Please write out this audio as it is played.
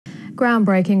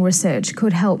groundbreaking research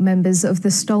could help members of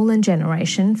the stolen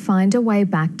generation find a way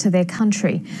back to their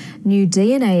country. New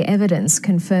DNA evidence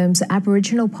confirms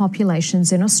Aboriginal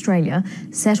populations in Australia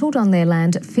settled on their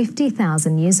land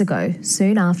 50,000 years ago,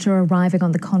 soon after arriving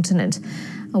on the continent.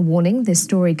 A warning, this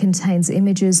story contains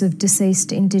images of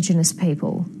deceased Indigenous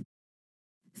people.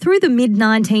 Through the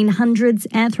mid-1900s,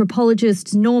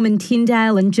 anthropologists Norman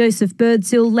Tyndale and Joseph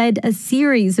Birdsall led a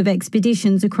series of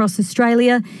expeditions across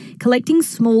Australia, collecting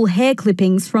small hair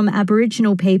clippings from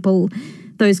Aboriginal people.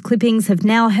 Those clippings have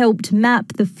now helped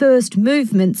map the first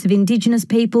movements of Indigenous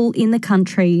people in the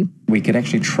country. We could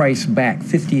actually trace back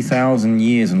 50,000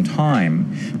 years in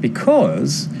time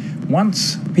because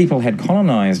once people had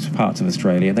colonised parts of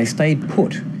Australia, they stayed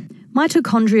put.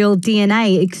 Mitochondrial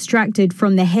DNA extracted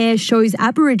from the hair shows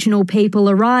Aboriginal people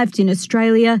arrived in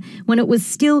Australia when it was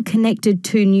still connected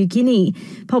to New Guinea.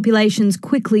 Populations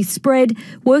quickly spread,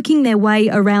 working their way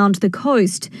around the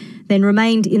coast, then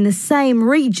remained in the same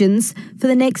regions for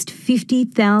the next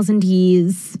 50,000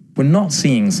 years. We're not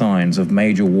seeing signs of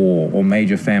major war or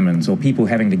major famines or people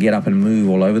having to get up and move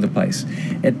all over the place.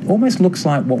 It almost looks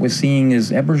like what we're seeing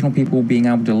is Aboriginal people being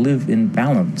able to live in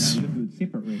balance.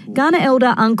 Kaurna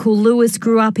elder Uncle Lewis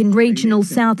grew up in regional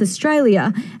South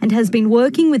Australia and has been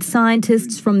working with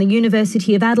scientists from the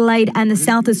University of Adelaide and the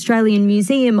South Australian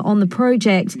Museum on the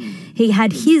project. He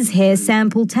had his hair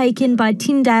sample taken by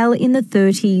Tyndale in the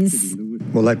 30s.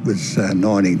 Well, that was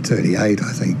 1938,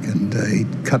 I think, and he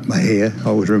cut my hair. I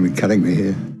always remember cutting my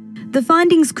hair. The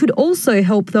findings could also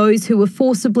help those who were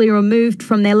forcibly removed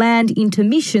from their land into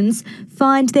missions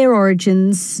find their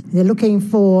origins. They're looking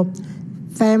for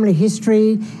family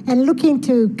history and looking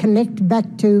to connect back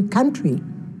to country.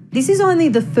 This is only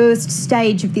the first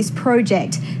stage of this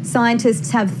project.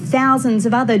 Scientists have thousands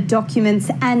of other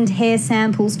documents and hair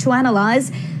samples to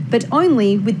analyse, but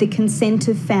only with the consent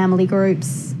of family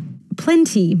groups.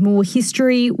 Plenty more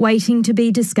history waiting to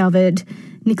be discovered.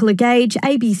 Nicola Gage,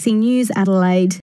 ABC News, Adelaide.